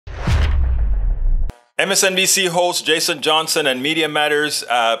MSNBC host Jason Johnson and MediaMatters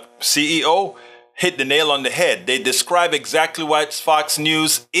CEO hit the nail on the head. They describe exactly what Fox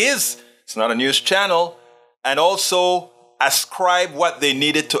News is. It's not a news channel. And also ascribe what they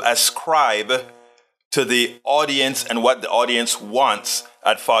needed to ascribe to the audience and what the audience wants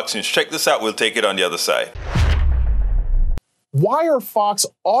at Fox News. Check this out. We'll take it on the other side. Why are Fox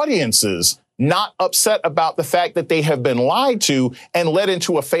audiences not upset about the fact that they have been lied to and led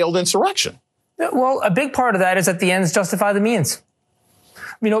into a failed insurrection? Well, a big part of that is that the ends justify the means.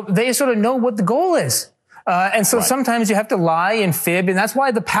 You know, they sort of know what the goal is. And so sometimes you have to lie and fib. And that's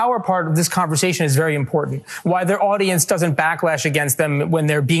why the power part of this conversation is very important. Why their audience doesn't backlash against them when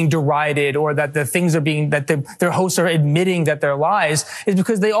they're being derided or that the things are being, that their hosts are admitting that they're lies, is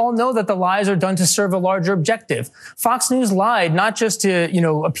because they all know that the lies are done to serve a larger objective. Fox News lied not just to, you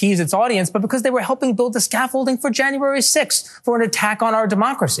know, appease its audience, but because they were helping build the scaffolding for January 6th for an attack on our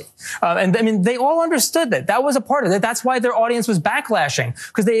democracy. And I mean, they all understood that. That was a part of it. That's why their audience was backlashing,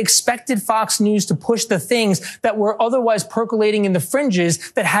 because they expected Fox News to push the things that were otherwise percolating in the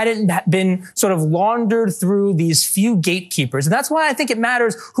fringes that hadn't been sort of laundered through these few gatekeepers. And that's why I think it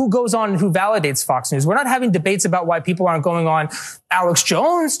matters who goes on and who validates Fox News. We're not having debates about why people aren't going on Alex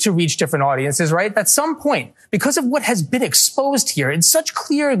Jones to reach different audiences, right? At some point, because of what has been exposed here, it's such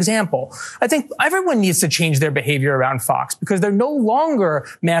clear example. I think everyone needs to change their behavior around Fox because they're no longer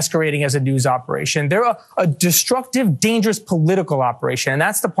masquerading as a news operation. They're a destructive, dangerous political operation. And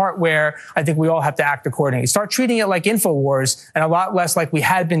that's the part where I think we all have to act accordingly. Start treating it like Infowars and a lot less like we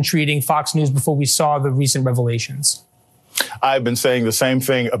had been treating Fox News before we saw the recent revelations. I've been saying the same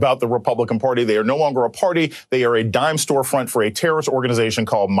thing about the Republican Party. They are no longer a party. They are a dime storefront for a terrorist organization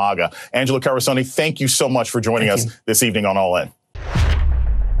called MAGA. Angelo Carusone, thank you so much for joining us this evening on All In.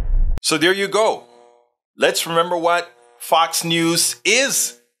 So there you go. Let's remember what Fox News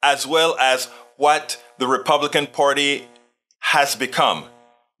is, as well as what the Republican Party has become.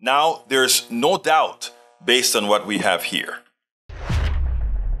 Now, there's no doubt based on what we have here.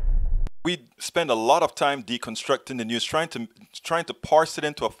 We spend a lot of time deconstructing the news, trying to parse it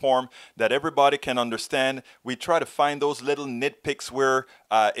into a form that everybody can understand. We try to find those little nitpicks where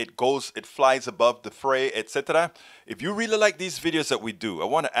it flies above the fray, etc. If you really like these videos that we do, I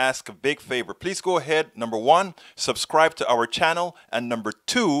want to ask a big favor. Please go ahead. Number one, subscribe to our channel. And number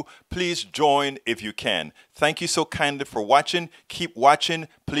two, please join if you can. Thank you so kindly for watching. Keep watching.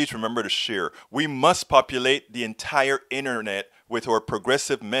 Please remember to share. We must populate the entire internet with our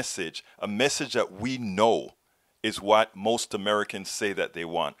progressive message, a message that we know is what most Americans say that they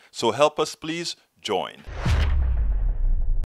want. So help us, please join.